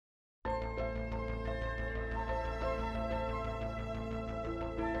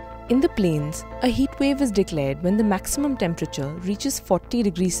In the plains, a heat wave is declared when the maximum temperature reaches 40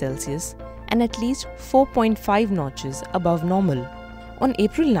 degrees Celsius and at least 4.5 notches above normal. On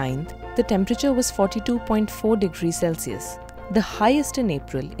April 9th, the temperature was 42.4 degrees Celsius, the highest in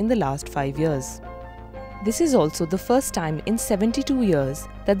April in the last 5 years. This is also the first time in 72 years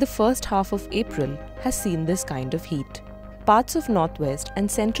that the first half of April has seen this kind of heat. Parts of northwest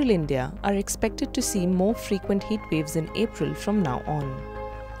and central India are expected to see more frequent heat waves in April from now on.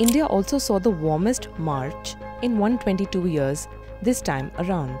 India also saw the warmest March in 122 years this time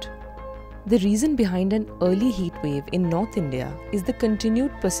around. The reason behind an early heat wave in North India is the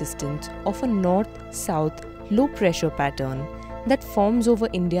continued persistence of a north-south low-pressure pattern that forms over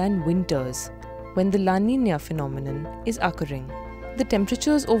India in winters when the La Niña phenomenon is occurring. The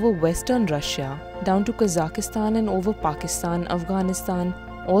temperatures over western Russia down to Kazakhstan and over Pakistan, Afghanistan,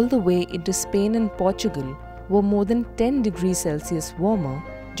 all the way into Spain and Portugal were more than 10 degrees Celsius warmer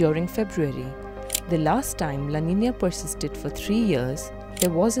during February. The last time La Niña persisted for 3 years, there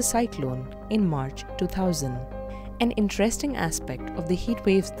was a cyclone in March 2000. An interesting aspect of the heat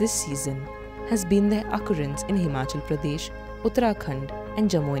waves this season has been their occurrence in Himachal Pradesh, Uttarakhand and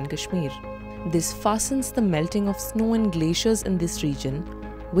Jammu and Kashmir. This fastens the melting of snow and glaciers in this region,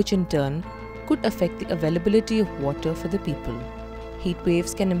 which in turn could affect the availability of water for the people. Heat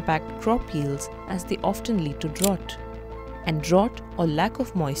waves can impact crop yields as they often lead to drought. And drought or lack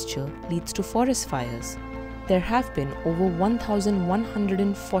of moisture leads to forest fires. There have been over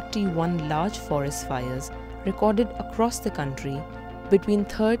 1,141 large forest fires recorded across the country between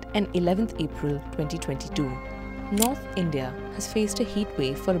 3rd and 11th April 2022. North India has faced a heat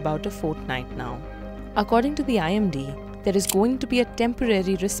wave for about a fortnight now. According to the IMD, there is going to be a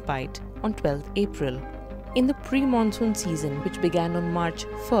temporary respite on 12th April. In the pre-monsoon season, which began on March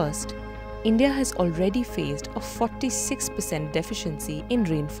 1st, India has already faced a 46% deficiency in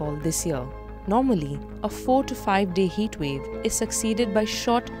rainfall this year. Normally, a 4 to 5 day heat wave is succeeded by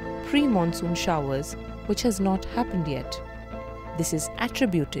short pre-monsoon showers, which has not happened yet. This is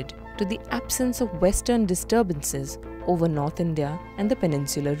attributed to the absence of western disturbances over North India and the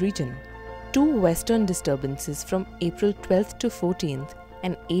peninsular region. 2 western disturbances from April 12th to 14th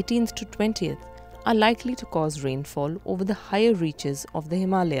and 18th to 20th are likely to cause rainfall over the higher reaches of the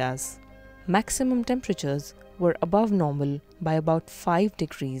Himalayas. Maximum temperatures were above normal by about 5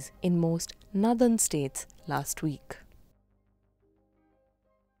 degrees in most northern states last week.